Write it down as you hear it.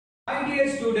dear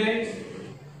students,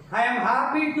 I am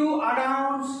happy to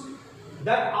announce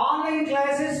that online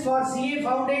classes for CA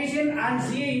Foundation and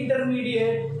CA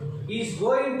Intermediate is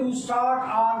going to start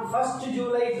on 1st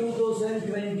July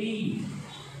 2020.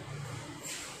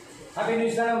 Happy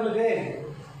news தானே உங்களுக்கு.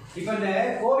 இப்போ இந்த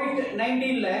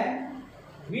COVID-19ல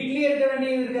வீட்லயே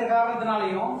இருக்கிற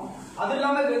காரணத்தினாலையும் அது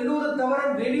இல்லாம வெள்ளூரை தவிர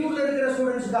வெளியூர்ல இருக்கிற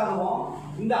ஸ்டூடெண்ட்ஸ்க்காகவும்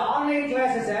இந்த online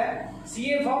கிளாஸஸை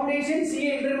CA Foundation,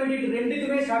 CA Intermediate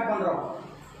ரெண்டுக்குமே ஸ்டார்ட் பண்றோம்.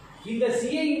 இந்த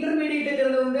CA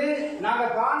Intermediateங்கிறது வந்து நாங்க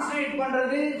கான்சன்ட்ரேட்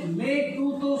பண்றது May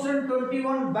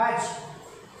 2021 பேட்ச்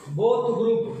both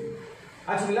group.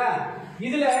 ஆச்சுங்களா?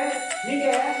 இதுல நீங்க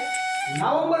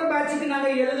நவம்பர் பேட்சுக்கு நாங்க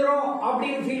எழுதுறோம்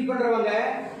அப்படின்னு ஃபீல் பண்றவங்க,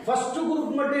 ஃபர்ஸ்ட்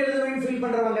குரூப் மட்டும் எழுதுறேன்னு ஃபீல்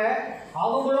பண்றவங்க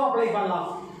அவங்களும் அப்ளை பண்ணலாம்.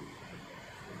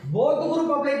 both group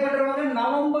அப்ளை பண்றவங்க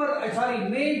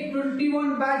May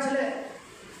 21 பேட்ச்ல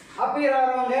அப்பியர்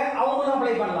ஆறவங்க அவங்களும்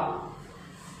அப்ளை பண்ணலாம்.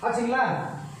 ஆச்சுங்களா?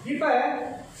 இப்ப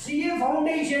CA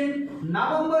Foundation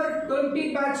நவம்பர் 20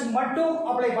 பேட்ச் மட்டும்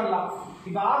அப்ளை பண்ணலாம்.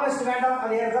 இப்ப ஆகஸ்ட் வேண்டாம்,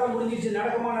 அது ஏற்கனவே முடிஞ்சிச்சு,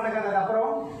 நடக்குமா நடக்காது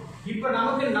அப்புறம். இப்ப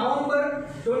நமக்கு நவம்பர்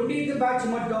 20th பேட்ச்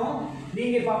மட்டும்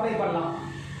நீங்க இப்ப அப்ளை பண்ணலாம்.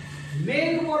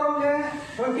 மேக்கு போறவங்க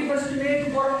 21st மேக்கு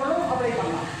போறவங்களும் அப்ளை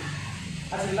பண்ணலாம்.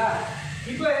 ஆச்சுங்களா?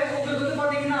 இப்ப உங்களுக்கு வந்து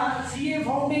பாத்தீங்கன்னா CA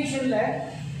Foundationல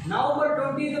நவம்பர்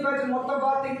 20th பேட்ச் மொத்தம்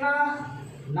பாத்தீங்கன்னா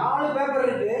 4 பேப்பர்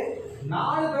இருக்கு.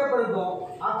 4 பேப்பர் இருக்கும்.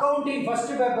 Accounting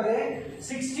first paper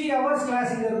 60 hours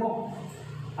class இங்க இருக்கும்.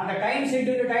 அந்த டைம்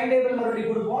ஷெட்யூல் டைம் டேபிள்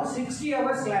மறுபடியும் கொடுப்போம். 60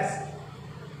 hours class.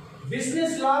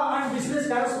 Business law and business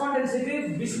கரஸ்பாண்டன்ஸுக்கு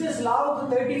business லாவுக்கு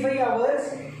 35 hours,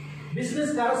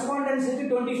 business கரஸ்பாண்டன்ஸுக்கு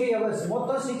 25 hours,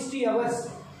 மொத்தம் 60 hours.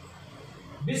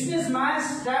 Business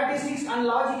maths, statistics and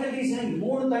logical reasoning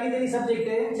 3 தனித்தனி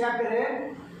subject chapter.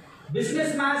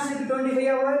 Business மேத்ஸ்க்கு 25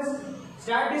 hours,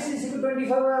 ஸ்டாட்டிஸ்டிக்ஸ்க்கு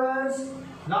 25 hours,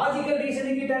 logical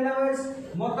ரீசனிங்க்கு 10 hours,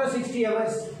 மொத்தம் 60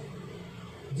 hours.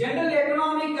 General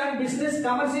economic and business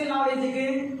commercial நாலேஜுக்கு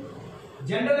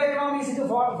general எகனாமிக்ஸ்க்கு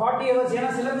 40 hours, ஏன்னா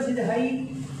syllabus இது high,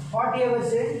 40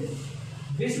 hours.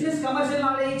 Business commercial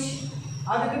knowledge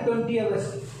அதுக்கு 20 hours,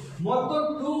 மொத்தம்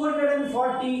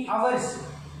 240 hours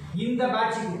இந்த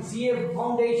பேட்சுக்கு CA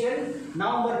Foundation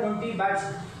November 20 batch.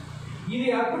 இது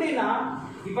அப்படின்னா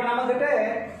இப்ப நம்ம கிட்ட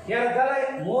ஏறத்தாழ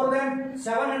மோர் தென்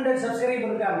 700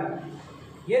 சப்ஸ்கிரைபர் இருக்காங்க.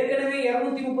 ஏற்கனவே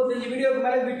 235 வீடியோக்கு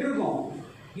மேல விட்டுருக்கோம்.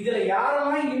 இதுல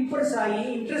யாரெல்லாம் இம்ப்ரெஸ் ஆகி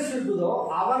இன்ட்ரெஸ்ட் இருக்குதோ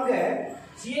அவங்க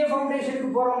CA Foundationக்கு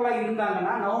போறவங்களா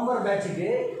இருந்தாங்கன்னா நவம்பர் பேட்சுக்கு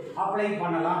அப்ளை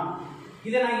பண்ணலாம்.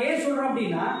 இதை நான் ஏன் சொல்றேன்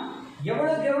அப்படின்னா,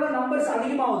 எவ்வளவுக்கு எவ்வளவு நம்பர்ஸ்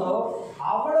அதிகமாகுதோ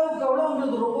அவ்வளவுக்கு அவ்வளவு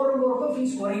உங்களுக்கு ரொம்ப ரொம்ப ரொம்ப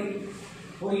ஃபீஸ் குறையும்.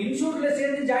 ஒரு இன்ஸ்டியூட்ல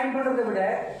சேர்ந்து ஜாயின் பண்றதை விட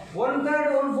 1/3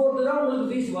 1/4 தான் உங்களுக்கு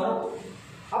ஃபீஸ் வரும்.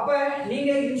 அப்ப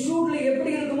நீங்க இன்ஸ்டியூட்ல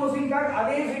எப்படி இருக்குமோ ஃபீட்பேக்,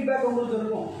 அதே ஃபீட்பேக் உங்களுக்கு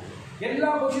இருக்கும். எல்லா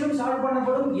கொஸ்டினும் சால்வ்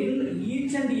பண்ணப்படும்.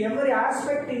 Each and every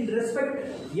aspect in respect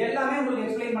எல்லாமே உங்களுக்கு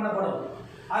எக்ஸ்பிளைன் பண்ணப்படும்.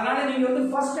 அதனால நீங்க வந்து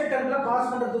ஃபர்ஸ்ட் அட்டெம்ப்ட்ல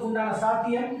பாஸ் பண்றதுக்கு உண்டான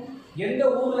சாத்தியம் எந்த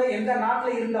ஊர்ல எந்த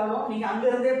நாட்டில் இருந்தாலும் நீங்க அங்க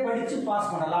இருந்தே படிச்சு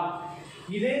பாஸ் பண்ணலாம்.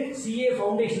 இது CA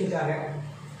Foundationக்காக.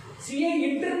 CA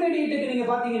Intermediateக்கு நீங்க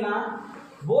பாத்தீங்கன்னா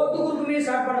போத் குரூப்புமே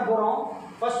ஸ்டார்ட் பண்ண போறோம்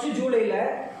 1st ஜூலைல.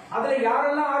 அதுல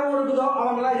யாரெல்லாம் ஆர்வம் இருக்குதோ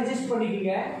அவங்களாம் ரிஜிஸ்டர்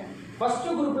பண்ணிக்கோங்க. ஃபர்ஸ்ட்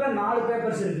குரூப்ல 4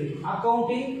 பேப்பர்ஸ் இருக்கு.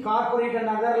 Accounting, corporate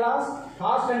and other loss,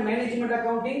 cost and management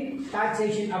accounting,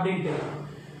 taxation அப்படின்ட்டு.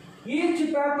 ஈச்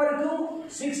பேப்பருக்கும்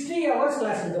 60 hours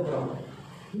கிளாஸ் இருக்க போறோம்.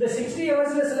 இந்த 60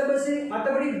 ஹவர்ஸ்ல சிலபஸ்,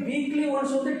 மற்றபடி வீக்லி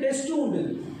ஒன்ஸ் வந்து டெஸ்ட்டும் உண்டு.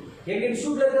 எங்க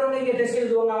இன்ஸ்டியூட்ல இருக்கிறவங்க இங்க டெஸ்ட்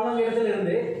எழுதுவாங்க அவங்க இடத்துல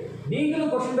இருந்து.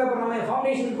 நீங்களும் கொஸ்டின் பேப்பர் நம்ம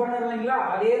ஃபவுண்டேஷன் பண்ணுறீங்களா,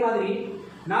 அதே மாதிரி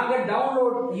நாங்க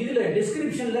டவுன்லோட் இதுல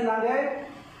டிஸ்கிரிப்ஷன்ல நாங்க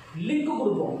லிங்க்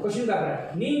கொடுப்போம் கொஸ்டின் பேப்பரை.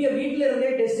 நீங்க வீட்டில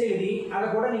இருந்தே டெஸ்ட் எழுதி அதை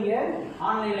கூட நீங்க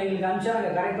ஆன்லைன்ல எங்களுக்கு அனுப்பிச்சா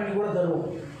நாங்க கரெக்ட் பண்ணி கூட தருவோம்.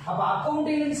 அப்ப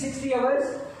accounting 60 hours,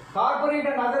 corporate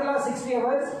and other law 60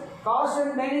 hours, cost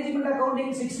and management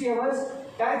accounting 60 hours,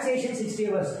 taxation 60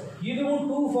 hours. இதுவும்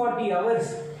 240 hours.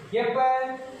 எப்ப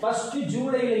 1st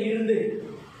ஜூலைல இருந்து.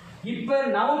 இப்ப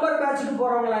நவம்பர் பேட்சுக்கு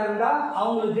போறவங்களா இருந்தா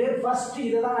அவங்களுக்கு ஃபர்ஸ்ட்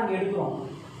இதை தான் நாங்க எடுக்கிறோம்.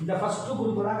 இந்த ஃபர்ஸ்ட்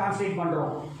குரூப் தான் கான்சன்ட்ரேட்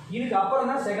பண்றோம். இதுக்கு அப்புறம்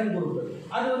தான் செகண்ட் குரூப்,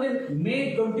 அது வந்து May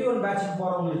 21 பேட்சுக்கு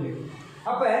போறவங்களுக்கு.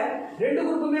 அப்ப 2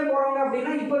 குரூப்புமே போறவங்க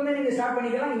அப்படின்னா இப்ப இருந்தே நீங்க ஸ்டார்ட்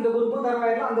பண்ணிக்கலாம். இந்த குரூப்பும்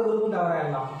தரவாயிடலாம், அந்த குரூப்பும்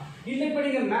தரவாயிடலாம். இல்ல இப்ப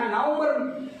நீங்க நவம்பர்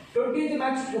 20th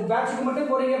பேட்சுக்கு மட்டும்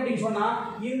போறீங்க அப்படின்னு சொன்னா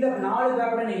இந்த 4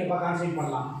 பேப்பரை நீங்க இப்ப கான்சன்ட்ரேட்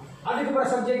பண்ணலாம்.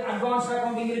 அதுக்கப்புறம் சப்ஜெக்ட் அட்வான்ஸ்ட்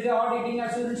அக்கவுண்டிங் இருக்கு, ஆடிட்டிங்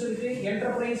அஷூரன்ஸ் இருக்கு,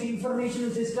 enterprise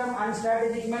information system and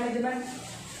strategic management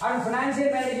and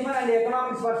financial management and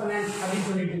economics for finance அப்படின்னு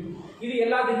சொல்லிட்டு இது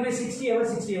எல்லாத்துக்குமே 60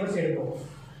 hours எடுக்கும்.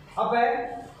 அப்ப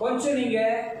கொஞ்சம் நீங்க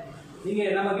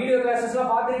நம்ம வீடியோ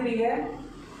கிளாஸஸ்லாம் பார்த்துருப்பீங்க.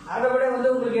 அதை விட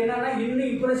வந்து உங்களுக்கு என்னன்னா இன்னும்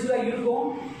இம்ப்ரெசிவா இருக்கும்.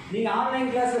 நீங்க ஆன்லைன்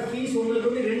கிளாஸ்ல ஃபீஸ் உங்களுக்கு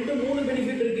வந்து 2-3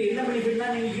 பெனிஃபிட் இருக்கு. என்ன பெனிஃபிட்னா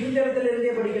நீங்க இருந்த இடத்துல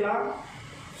இருந்தே படிக்கலாம்.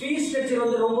 ஃபீஸ் ஸ்ட்ரக்சர்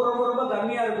வந்து ரொம்ப ரொம்ப ரொம்ப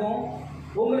கம்மியா இருக்கும்.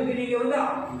 வந்து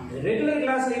ரெகுலர்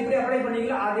கிளாஸ்ல எப்படி அப்ளை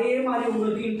பண்ணீங்களோ அதே மாதிரி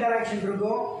உங்களுக்கு இன்டராக்ஷன்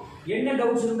இருக்கும். என்ன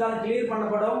டவுட்ஸ் இருந்தாலும் கிளியர்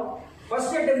பண்ணப்படும்.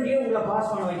 ஃபர்ஸ்ட் அட்டெம்ப்ட்லயே உங்களை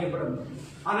பாஸ் பண்ண வைக்கப்படும்.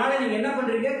 அதனால நீங்க என்ன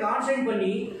பண்றீங்க, கான்சென்ட்ரேட்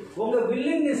பண்ணி உங்க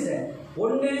வில்லிங்னஸ்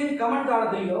ஒன்னு கமெண்ட்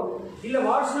காலத்திலயோ இல்ல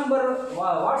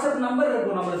வாட்ஸ்அப் நம்பர்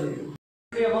இருக்கும் நம்மளுக்கு.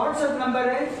 WhatsApp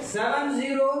number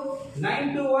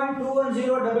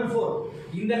 7092121044.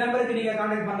 இந்த நம்பருக்கு நீங்க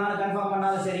கான்டாக்ட் பண்ணாலும் கன்ஃபார்ம்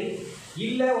பண்ணாலும் சரி,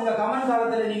 இல்ல உங்க கமெண்ட்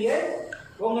காலத்துல நீங்க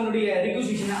உங்களுடைய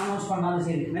ரிக்வெஸ்ட் அனௌன்ஸ் பண்ணாலும்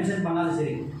சரி, மென்ஷன் பண்ணாலும்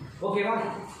சரி. ஓகேவா?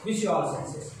 Wish you all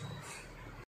success.